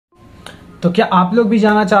तो क्या आप लोग भी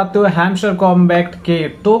जानना चाहते हो हैमस्टर कॉम्बैट के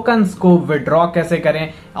टोकन्स को विड्रॉ कैसे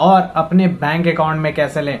करें और अपने बैंक अकाउंट में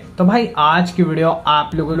कैसे लें? तो भाई आज की वीडियो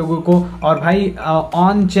आप लोगों को और भाई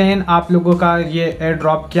ऑन चेन आप लोगों का ये एयर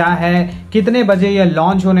ड्रॉप क्या है, कितने बजे ये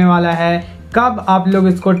लॉन्च होने वाला है, कब आप लोग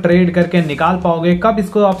इसको ट्रेड करके निकाल पाओगे, कब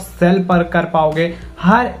इसको आप सेल पर कर पाओगे,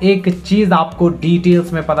 हर एक चीज आपको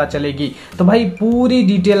डिटेल्स में पता चलेगी। तो भाई पूरी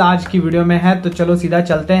डिटेल आज की वीडियो में है। तो चलो सीधा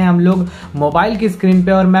चलते हैं हम लोग मोबाइल की स्क्रीन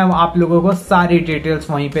पे और मैं आप लोगों को सारी डिटेल्स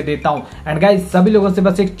वहीं पे देता हूं। एंड गाइज सभी लोगों से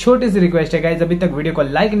बस एक छोटी सी रिक्वेस्ट है गाइज, अभी तक वीडियो को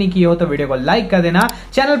लाइक नहीं किए हो तो वीडियो को लाइक कर देना,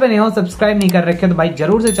 चैनल पे नहीं हो सब्सक्राइब नहीं कर रखे तो भाई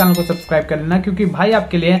जरूर से चैनल को सब्सक्राइब कर लेना, क्योंकि भाई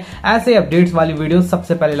आपके लिए ऐसे अपडेट्स वाली वीडियो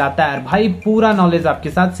सबसे पहले लाता है और भाई पूरा नॉलेज आपके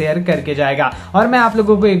साथ शेयर करके जाएगा। और मैं आप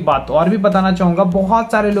लोगों को एक बात और भी बताना चाहूंगा,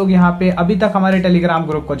 बहुत सारे लोग यहाँ पे अभी तक हमारे टेलीग्राम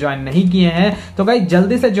ग्रुप को ज्वाइन नहीं किए हैं तो गाइस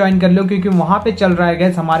जल्दी से ज्वाइन कर लो, क्योंकि वहां पे चल रहा है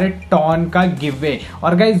गाइस हमारे टॉन का गिववे।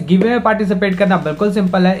 और गाइस गिववे में पार्टिसिपेट करना बिल्कुल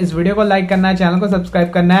सिंपल है, इस वीडियो को लाइक करना है, चैनल को सब्सक्राइब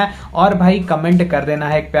करना है और भाई कमेंट कर देना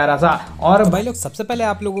है एक प्यारा सा। और भाई लोग सबसे पहले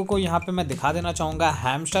आप लोगों को यहाँ पे मैं दिखा देना चाहूंगा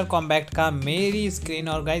हैमस्टर कॉम्बैट का मेरी स्क्रीन,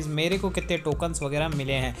 और गाइस मेरे को कितने टोकन्स वगैरह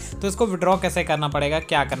मिले हैं, तो इसको विड्रॉ कैसे करना पड़ेगा,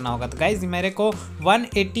 क्या करना होगा। तो गाइस मेरे को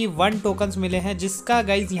 181 टोकन्स मिले हैं, जिसका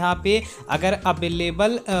गाइस यहाँ पे अगर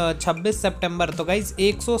अवेलेबल 26 सितंबर तो गाइस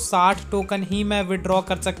 160 टोकन ही मैं विड्रॉ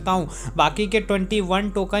कर सकता हूं। बाकी के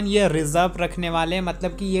 21 टोकन ये रिजर्व रखने वाले हैं,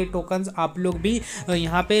 मतलब कि ये टोकन्स आप लोग भी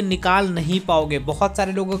यहाँ पे निकाल नहीं पाओगे। बहुत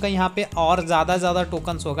सारे लोगों का यहाँ पे और ज़्यादा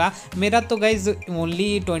टोकन्स होगा, मेरा तो गाइज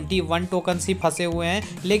ओनली 21 टोकन्स ही फंसे हुए हैं,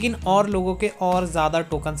 लेकिन और लोगों के और ज़्यादा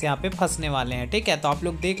टोकन्स यहाँ पे फंसने वाले हैं। ठीक है, तो आप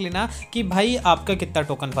लोग देख लेना कि भाई आपका कितना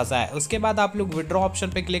टोकन फंसा है। उसके बाद आप लोग विड्रॉ ऑप्शन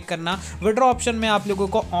पे क्लिक करना। विड्रॉ ऑप्शन में आप लोगों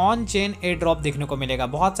को ऑन चेन एयर ड्रॉप देखने को मिलेगा।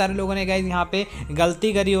 बहुत सारे लोगों ने गाइज यहाँ पे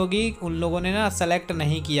गलती करी होगी, उन लोगों ने ना सेलेक्ट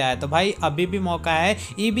नहीं किया है, तो भाई अभी भी मौका है।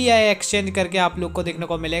 EBI एक्सचेंज करके आप लोग को देखने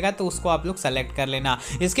को मिलेगा, तो उसको आप लोग सेलेक्ट कर लेना।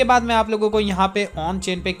 इसके बाद में आप लोगों को यहाँ पे ऑन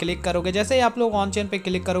चेन पे क्लिक करोगे। जैसे ही आप लोग ऑन चेन पे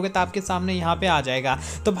क्लिक करोगे तो आपके सामने यहाँ पे आ जाएगा।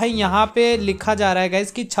 तो भाई यहाँ पे लिखा जा रहा है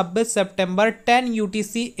गाइस कि 26 सितंबर 10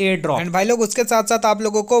 UTC एयर ड्रॉप। एंड भाई लोग उसके साथ साथ आप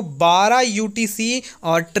लोगों को 12 UTC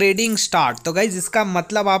और ट्रेडिंग स्टार्ट। तो गाइस इसका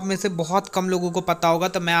मतलब आप में से बहुत कम लोगों को पता होगा,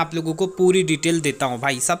 तो मैं आप लोगों को पूरी डिटेल देता हूँ।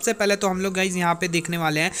 भाई सबसे पहले तो हम लोग गाइस यहाँ पे देखने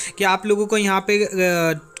वाले हैं कि आप लोगों को यहाँ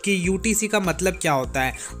पे कि UTC का मतलब क्या होता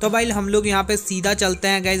है। तो भाई हम लोग यहाँ पे सीधा चलते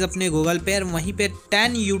हैं गाइज अपने गूगल पे और वहीं पे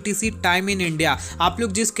 10 UTC टाइम इन इंडिया। आप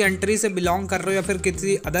लोग जिस कंट्री से बिलोंग कर रहे हो या फिर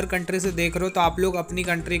किसी अदर कंट्री से देख रहे हो, तो आप लोग अपनी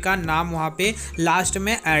कंट्री का नाम वहाँ पे लास्ट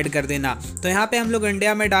में ऐड कर देना। तो यहाँ पे हम लोग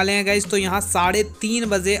इंडिया में डाले हैं गाइज, तो यहाँ 3:30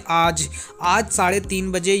 बजे आज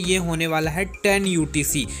 3:30 बजे ये होने वाला है 10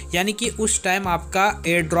 UTC, यानी कि उस टाइम आपका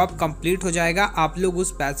एयर ड्रॉप कंप्लीट हो जाएगा, आप लोग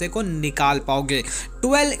उस पैसे को निकाल पाओगे।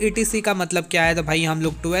 12 ETC का मतलब क्या है, तो भाई हम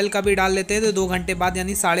लोग 12 का भी डाल लेते हैं, तो 2 घंटे बाद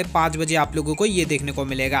यानी 5:30 बजे आप लोगों को ये देखने को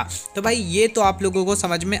मिलेगा। तो भाई ये तो आप लोगों को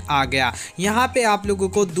समझ में आ गया। यहाँ पे आप लोगों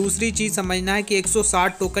को दूसरी चीज समझना है कि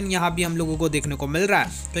 160 टोकन यहाँ भी हम लोगों को देखने को मिल रहा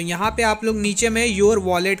है। तो यहाँ पे आप लोग नीचे में योर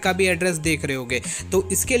वॉलेट का भी एड्रेस देख रहे होगे, तो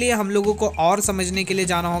इसके लिए हम लोगों को और समझने के लिए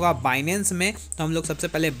जाना होगा बाइनेंस में। तो हम लोग सबसे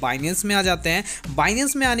पहले बाइनेंस में आ जाते हैं।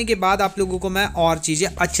 बाइनेंस में आने के बाद आप लोगों को मैं और चीजें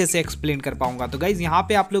अच्छे से एक्सप्लेन कर पाऊंगा। तो गाइज यहाँ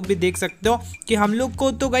पे आप लोग भी देख सकते हो कि हम लोग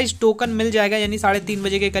को तो गाइस टोकन मिल जाएगा, यानी 3:30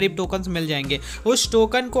 बजे के करीब टोकन्स मिल जाएंगे। उस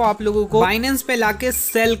टोकन को आप लोगों को बाइनेंस पे लाके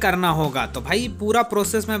सेल करना होगा। तो भाई पूरा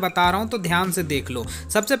प्रोसेस मैं बता रहा हूं, तो ध्यान से देख लो।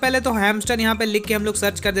 सबसे पहले तो हैमस्टर यहाँ पे लिख के हम लोग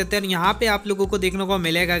सर्च कर देते हैं। यहाँ पे आप लोगों को देखने को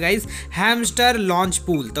मिलेगा गाइस हैमस्टर लॉन्च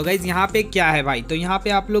पूल। तो गाइस यहाँ पे क्या है भाई, तो यहाँ पे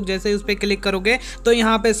आप लोग जैसे उस पे क्लिक करोगे तो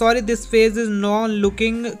यहाँ पे sorry this phase is non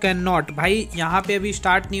looking can not, भाई यहाँ पे अभी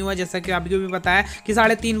स्टार्ट नहीं हुआ, जैसा कि आपको भी बताया कि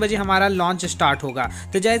 3:30 बजे हमारा लॉन्च स्टार्ट होगा।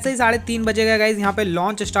 तो जैसे ही 3:30 बजे का गाइस यहाँ पे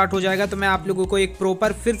लॉन्च स्टार्ट हो जाएगा, तो मैं आप लोगों को एक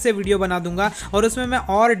प्रॉपर फिर से वीडियो बना दूंगा और उसमें मैं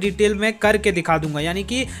और डिटेल में करके दिखा दूंगा, यानी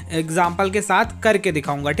कि एग्जांपल के साथ करके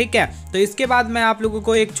दिखाऊंगा। ठीक है, तो इसके बाद मैं आप लोगों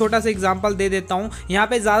को एक छोटा सा एग्जांपल दे देता हूं। यहाँ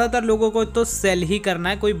पे ज्यादातर लोगों को तो सेल ही करना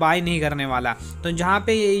है, कोई बाय नहीं करने वाला। तो जहाँ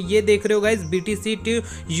पे ये देख रहे हो गाइस BTC टू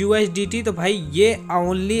USDT, तो भाई ये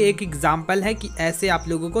ओनली एक एग्जाम्पल है कि ऐसे आप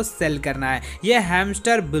लोगों को सेल करना है। ये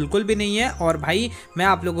हैमस्टर बिल्कुल भी नहीं है। और भाई मैं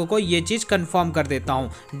आप लोगों को ये चीज कंफर्म कर देता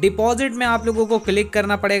हूँ। डिपॉजिट में आप लोगों को क्लिक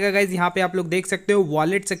करना पड़ेगा गाइज। यहाँ पे आप लोग देख सकते हो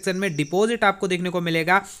वॉलेट सेक्शन में डिपॉजिट आपको देखने को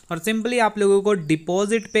मिलेगा, और सिंपली आप लोगों को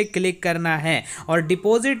डिपॉजिट पे क्लिक करना है। और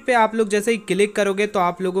डिपॉजिट पे आप लोग जैसे ही क्लिक करोगे तो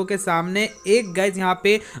आप लोगों के सामने एक गाइज यहाँ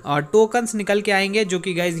पे टोकन्स निकल के आएंगे, जो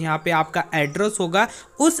कि गाइज यहाँ पे आपका एड्रेस होगा।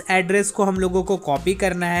 उस एड्रेस को हम लोगों को कॉपी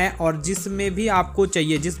करना है, और जिसमें भी आपको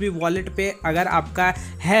चाहिए, जिस भी वॉलेट पे अगर आपका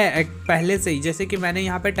है पहले से ही, जैसे कि मैंने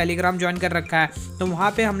यहाँ पे टेलीग्राम ज्वाइन कर रखा है, तो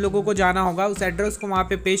वहाँ पे हम लोगों को जाना होगा, उस एड्रेस को वहाँ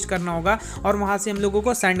पे पेस्ट करना होगा और वहाँ से हम लोगों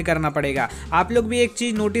को सेंड करना पड़ेगा। आप लोग भी एक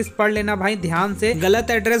चीज नोटिस पढ़ लेना भाई ध्यान से,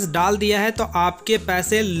 गलत एड्रेस डाल दिया है तो आपके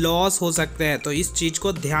पैसे लॉस हो सकते हैं, तो इस चीज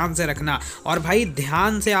को ध्यान से रखना। और भाई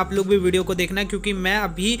ध्यान से आप लोग भी वीडियो को देखना, क्योंकि मैं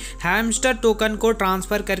अभी हैमस्टर टोकन को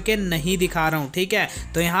ट्रांसफर करके नहीं दिखा रहा हूं, ठीक है।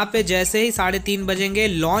 तो यहाँ पे जैसे ही 3:30 बजेंगे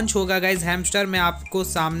लॉन्च होगा गाइज हैमस्टर, मैं आपको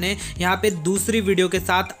सामने यहाँ पे दूसरी वीडियो के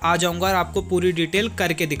साथ आ जाऊंगा और आपको पूरी डिटेल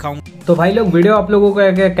करके दिखाऊंगा। तो भाई लोग वीडियो आप लोगों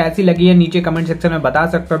को कैसी लगी है नीचे कमेंट सेक्शन में बता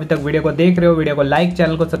सकते हो। अभी तक वीडियो को देख रहे हो, वीडियो को लाइक,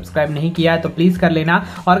 चैनल को सब्सक्राइब नहीं किया है तो प्लीज कर लेना।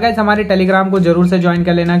 और गाइस हमारे टेलीग्राम को जरूर से ज्वाइन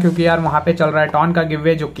कर लेना, क्योंकि यार वहां पे चल रहा है टॉन का गिव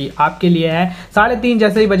अवे जो कि आपके लिए है। 3:30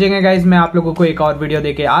 जैसे ही बजेंगे गाइस मैं आप लोगों को एक और वीडियो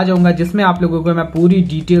देके आ जाऊंगा, जिसमें आप लोगों को मैं पूरी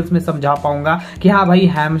डिटेल्स में समझा पाऊंगा कि हाँ भाई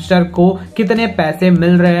हैमस्टर को कितने पैसे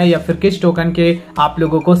मिल रहे हैं या फिर किस टोकन के आप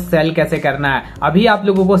लोगों को सेल कैसे करना है। अभी आप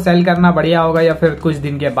लोगों को सेल करना बढ़िया होगा या फिर कुछ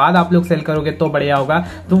दिन के बाद आप लोग सेल करोगे तो बढ़िया होगा,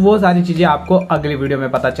 तो वो सारी चीजें आपको अगली वीडियो में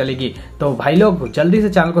पता चलेगी। तो भाई लोग जल्दी से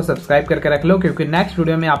चैनल को सब्सक्राइब करके रख लो, क्योंकि नेक्स्ट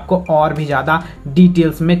वीडियो में आपको और भी ज्यादा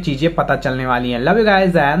डिटेल्स में चीजें पता चलने वाली हैं। Love you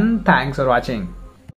guys and thanks for watching.